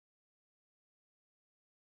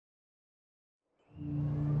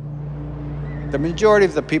The majority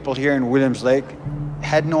of the people here in Williams Lake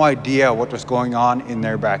had no idea what was going on in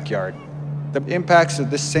their backyard. The impacts of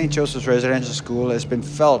this St. Joseph's Residential School has been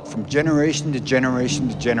felt from generation to generation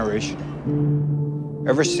to generation,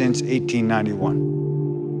 ever since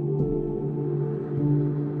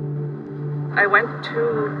 1891. I went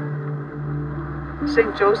to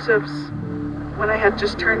St. Joseph's when I had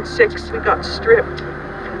just turned 6. We got stripped.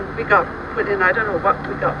 We got put in, I don't know what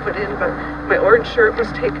we got put in, but my orange shirt was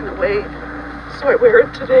taken away. So I wear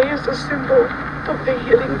it today as a symbol of the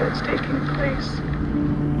healing that's taking place.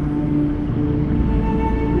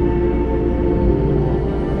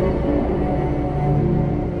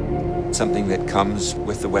 Something that comes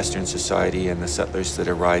with the Western society and the settlers that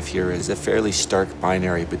arrive here is a fairly stark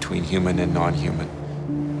binary between human and non-human.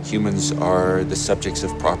 Humans are the subjects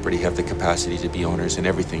of property, have the capacity to be owners, and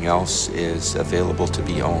everything else is available to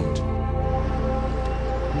be owned.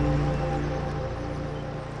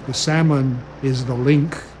 The salmon is the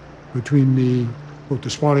link between both the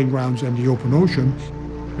spawning grounds and the open ocean,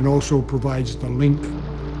 and also provides the link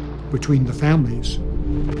between the families.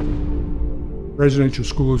 Residential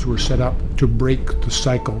schools were set up to break the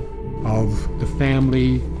cycle of the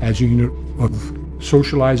family as a unit of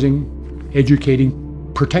socializing, educating,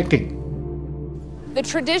 protecting. The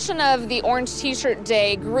tradition of the Orange T-shirt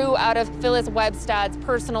Day grew out of Phyllis Webstad's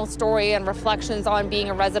personal story and reflections on being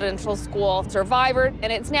a residential school survivor, and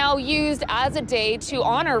it's now used as a day to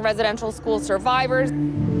honor residential school survivors.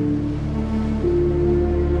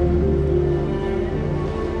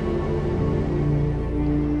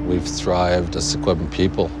 We've thrived as Secwépemc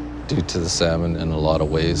people due to the salmon in a lot of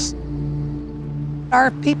ways.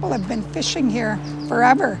 Our people have been fishing here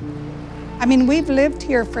forever. I mean, we've lived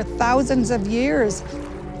here for thousands of years.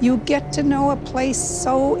 You get to know a place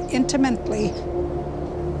so intimately